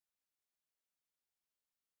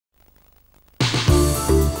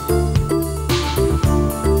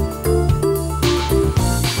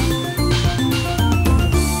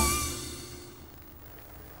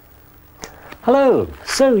Hello!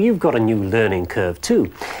 So you've got a new learning curve too.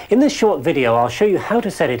 In this short video I'll show you how to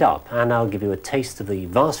set it up, and I'll give you a taste of the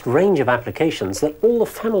vast range of applications that all the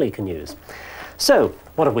family can use. So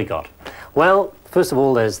what have we got? Well, first of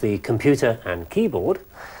all there's the computer and keyboard.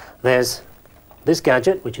 There's this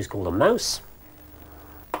gadget which is called a mouse,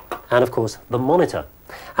 and of course the monitor.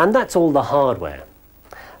 And that's all the hardware.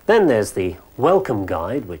 Then there's the welcome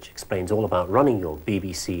guide, which explains all about running your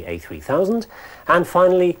BBC A3000, and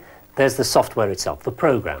finally there's the software itself, the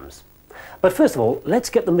programs. But first of all, let's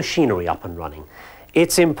get the machinery up and running.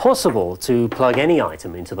 It's impossible to plug any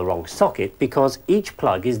item into the wrong socket because each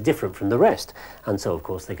plug is different from the rest, and so of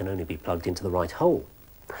course they can only be plugged into the right hole.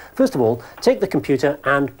 First of all, take the computer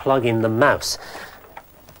and plug in the mouse.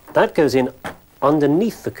 That goes in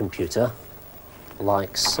underneath the computer,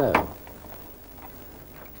 like so.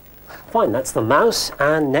 Fine, that's the mouse,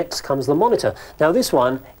 and next comes the monitor. Now this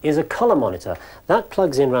one is a color monitor. That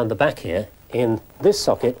plugs in round the back here in this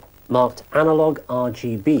socket marked analog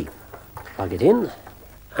RGB. Plug it in,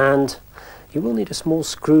 and you will need a small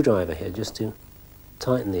screwdriver here just to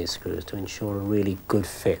tighten these screws to ensure a really good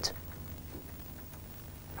fit.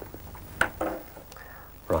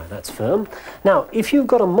 Right, that's firm. Now, if you've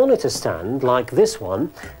got a monitor stand like this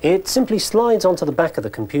one, it simply slides onto the back of the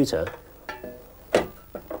computer,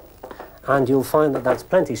 and you'll find that that's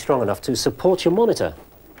plenty strong enough to support your monitor.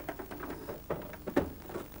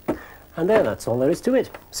 And there, that's all there is to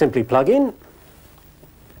it. Simply plug in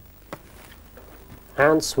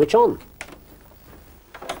and switch on.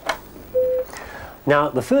 Now,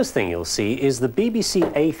 the first thing you'll see is the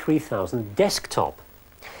BBC A3000 desktop.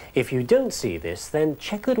 If you don't see this, then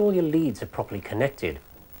check that all your leads are properly connected.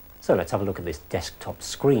 So let's have a look at this desktop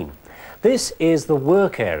screen. This is the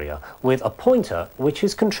work area with a pointer which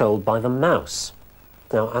is controlled by the mouse.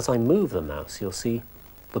 Now, as I move the mouse, you'll see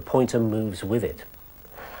the pointer moves with it.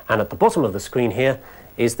 And at the bottom of the screen here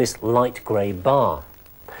is this light grey bar.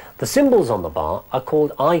 The symbols on the bar are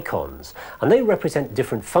called icons, and they represent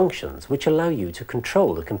different functions which allow you to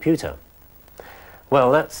control the computer.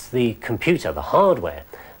 Well, that's the computer, the hardware.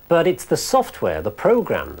 But it's the software, the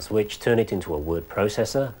programs, which turn it into a word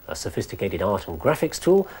processor, a sophisticated art and graphics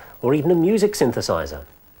tool, or even a music synthesizer.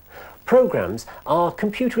 Programs are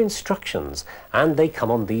computer instructions, and they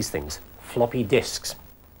come on these things, floppy disks.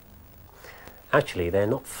 Actually, they're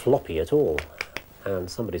not floppy at all, and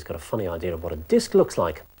somebody's got a funny idea of what a disk looks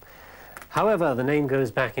like. However, the name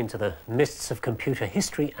goes back into the mists of computer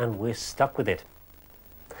history, and we're stuck with it.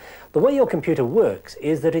 The way your computer works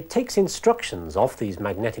is that it takes instructions off these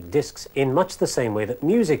magnetic disks in much the same way that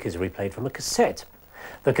music is replayed from a cassette.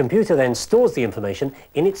 The computer then stores the information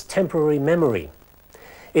in its temporary memory.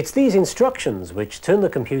 It's these instructions which turn the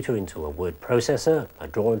computer into a word processor, a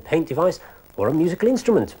draw and paint device, or a musical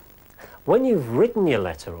instrument. When you've written your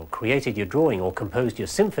letter or created your drawing or composed your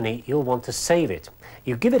symphony, you'll want to save it.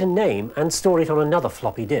 You give it a name and store it on another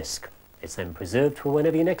floppy disk. It's then preserved for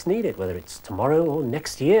whenever you next need it, whether it's tomorrow or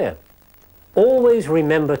next year. Always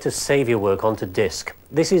remember to save your work onto disk.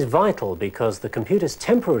 This is vital because the computer's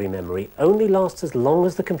temporary memory only lasts as long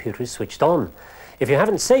as the computer is switched on. If you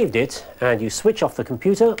haven't saved it and you switch off the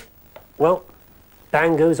computer, well,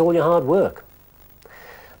 bang goes all your hard work.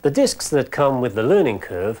 The disks that come with the learning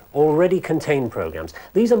curve already contain programs.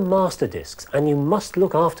 These are master disks, and you must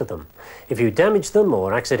look after them. If you damage them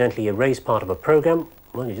or accidentally erase part of a program,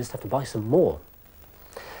 well, you just have to buy some more.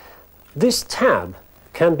 This tab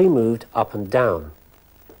can be moved up and down.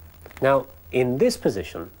 Now, in this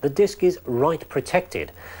position, the disk is write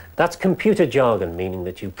protected. That's computer jargon, meaning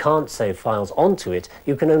that you can't save files onto it,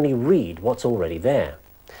 you can only read what's already there.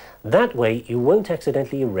 That way, you won't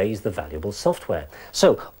accidentally erase the valuable software.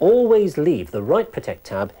 So, always leave the write protect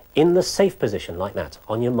tab in the safe position like that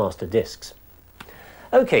on your master disks.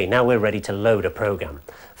 Okay, now we're ready to load a program.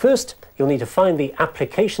 First, you'll need to find the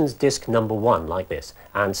applications disk number 1 like this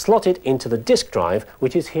and slot it into the disk drive,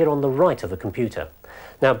 which is here on the right of the computer.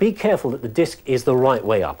 Now be careful that the disk is the right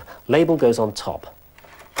way up. Label goes on top.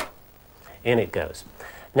 In it goes.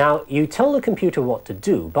 Now you tell the computer what to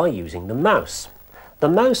do by using the mouse. The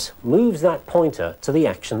mouse moves that pointer to the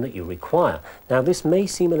action that you require. Now this may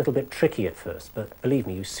seem a little bit tricky at first, but believe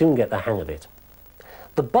me, you soon get the hang of it.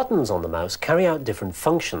 The buttons on the mouse carry out different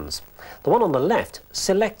functions. The one on the left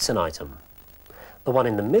selects an item. The one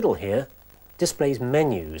in the middle here displays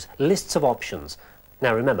menus, lists of options.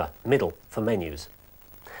 Now remember, middle for menus.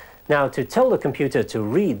 Now to tell the computer to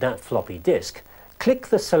read that floppy disk, click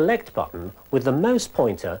the select button with the mouse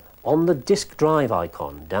pointer on the disk drive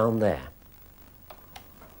icon down there.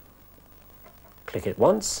 Click it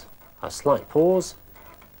once, a slight pause,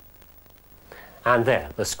 And there,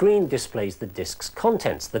 the screen displays the disk's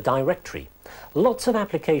contents, the directory. Lots of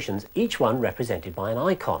applications, each one represented by an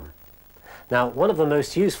icon. Now, one of the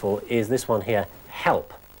most useful is this one here,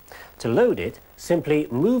 Help. To load it, simply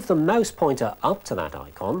move the mouse pointer up to that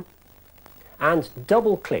icon and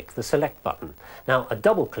double-click the Select button. Now, a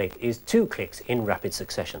double-click is 2 clicks in rapid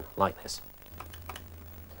succession, like this.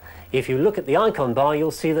 If you look at the icon bar,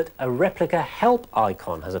 you'll see that a replica Help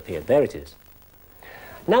icon has appeared. There it is.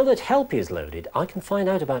 Now that Help is loaded, I can find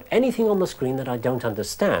out about anything on the screen that I don't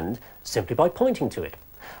understand simply by pointing to it.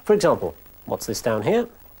 For example, what's this down here?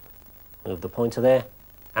 Move the pointer there,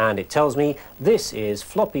 and it tells me this is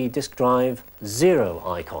floppy disk drive 0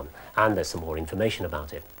 icon, and there's some more information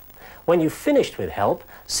about it. When you've finished with Help,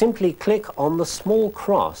 simply click on the small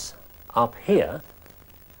cross up here,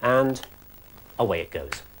 and away it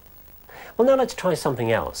goes. Well, now let's try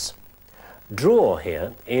something else. Draw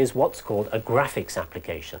here is what's called a graphics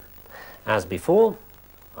application. As before,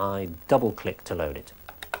 I double-click to load it.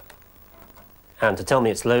 And to tell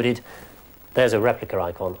me it's loaded, there's a replica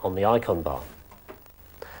icon on the icon bar.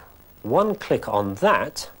 One click on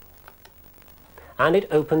that, and it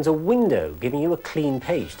opens a window, giving you a clean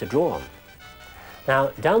page to draw on. Now,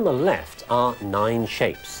 down the left are 9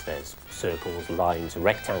 shapes. There's circles, lines,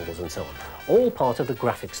 rectangles, and so on, all part of the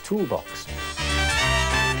graphics toolbox.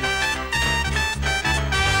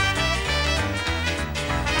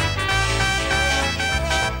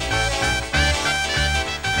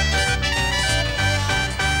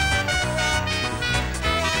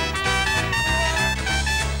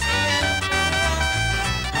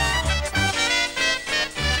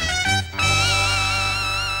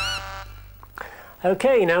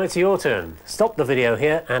 Okay, now it's your turn. Stop the video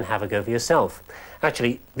here and have a go for yourself.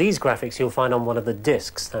 Actually, these graphics you'll find on one of the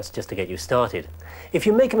discs. That's just to get you started. If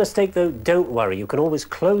you make a mistake though, don't worry. You can always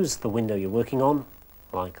close the window you're working on,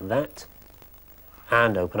 like that,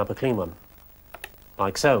 and open up a clean one,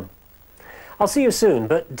 like so. I'll see you soon,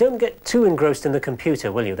 but don't get too engrossed in the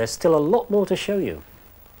computer, will you? There's still a lot more to show you.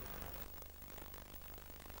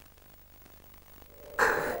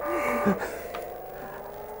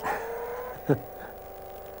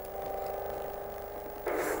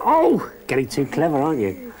 Oh, getting too clever, aren't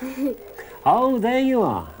you? Oh, there you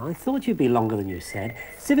are. I thought you'd be longer than you said.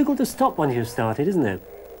 It's difficult to stop once you've started, isn't it?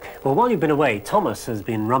 Well, while you've been away, Thomas has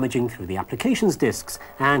been rummaging through the applications discs,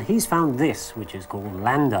 and he's found this, which is called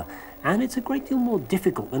Lander, and it's a great deal more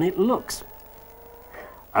difficult than it looks.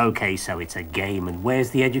 Okay, so it's a game, and where's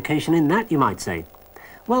the education in that, you might say?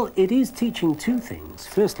 Well, it is teaching 2 things.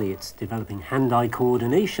 Firstly, it's developing hand-eye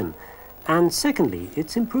coordination, and secondly,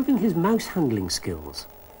 it's improving his mouse handling skills.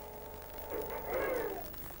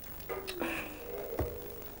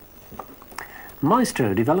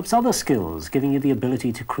 Maestro develops other skills, giving you the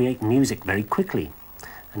ability to create music very quickly.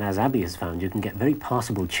 And as Abby has found, you can get very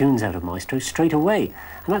passable tunes out of Maestro straight away,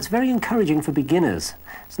 and that's very encouraging for beginners.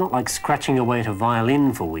 It's not like scratching away at a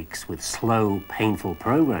violin for weeks with slow, painful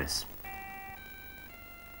progress.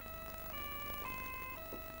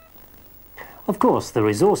 Of course, the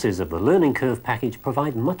resources of the Learning Curve package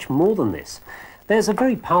provide much more than this. There's a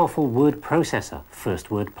very powerful word processor, First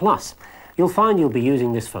Word Plus. You'll find you'll be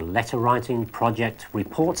using this for letter writing, project,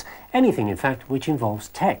 reports, anything in fact which involves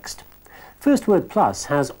text. First Word Plus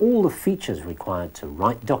has all the features required to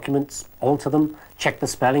write documents, alter them, check the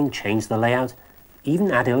spelling, change the layout, even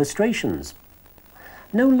add illustrations.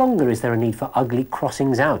 No longer is there a need for ugly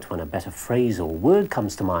crossings out when a better phrase or word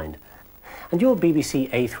comes to mind. And your BBC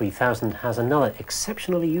A3000 has another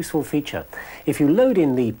exceptionally useful feature. If you load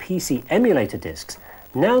in the PC emulator disks,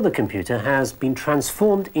 now the computer has been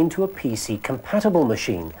transformed into a PC-compatible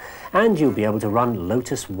machine, and you'll be able to run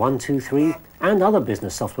Lotus 123 and other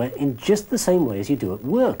business software in just the same way as you do at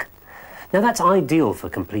work. Now that's ideal for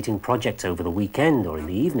completing projects over the weekend or in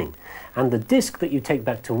the evening, and the disk that you take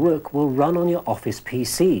back to work will run on your office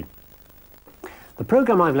PC. The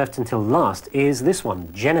program I've left until last is this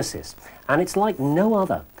one, Genesis, and it's like no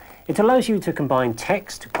other. It allows you to combine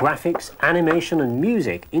text, graphics, animation and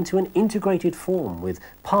music into an integrated form with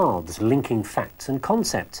paths linking facts and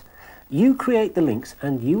concepts. You create the links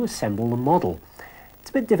and you assemble the model.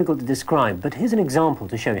 It's a bit difficult to describe, but here's an example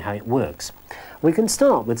to show you how it works. We can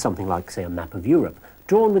start with something like, say, a map of Europe,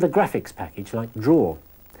 drawn with a graphics package like Draw.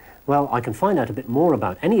 Well, I can find out a bit more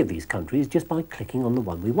about any of these countries just by clicking on the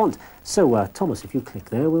one we want. So, Thomas, if you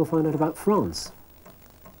click there, we'll find out about France.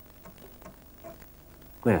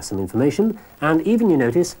 There's some information, and even, you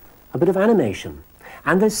notice, a bit of animation.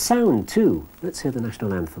 And there's sound, too. Let's hear the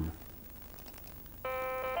national anthem.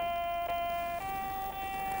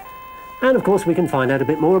 And, of course, we can find out a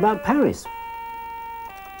bit more about Paris.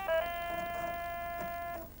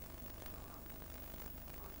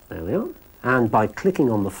 There we are. And by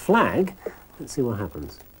clicking on the flag, Let's see what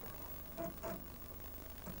happens.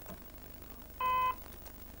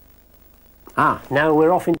 Now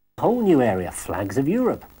we're off into a whole new area, flags of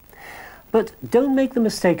Europe. But don't make the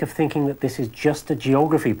mistake of thinking that this is just a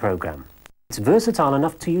geography program. It's versatile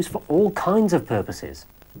enough to use for all kinds of purposes.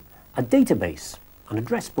 A database, an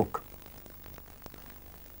address book,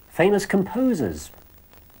 famous composers,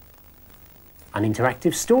 an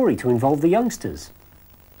interactive story to involve the youngsters.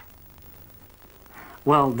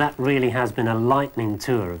 Well, that really has been a lightning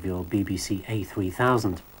tour of your BBC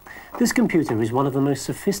A3000. This computer is one of the most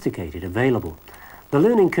sophisticated available. The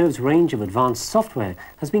Learning Curve's range of advanced software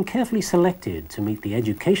has been carefully selected to meet the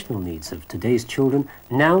educational needs of today's children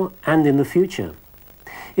now and in the future.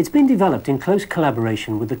 It's been developed in close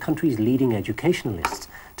collaboration with the country's leading educationalists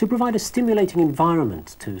to provide a stimulating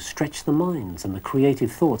environment to stretch the minds and the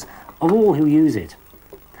creative thoughts of all who use it.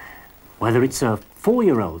 Whether it's a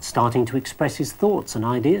 4-year-old starting to express his thoughts and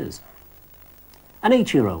ideas, an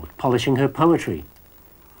 8-year-old polishing her poetry,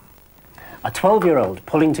 a 12-year-old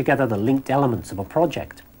pulling together the linked elements of a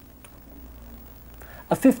project,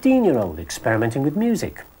 a 15-year-old experimenting with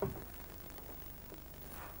music,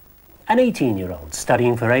 an 18-year-old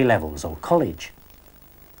studying for A-levels or college,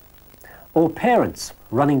 or parents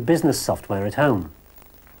running business software at home.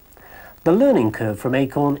 The Learning Curve from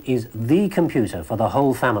Acorn is the computer for the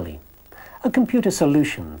whole family, a computer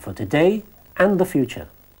solution for today and the future.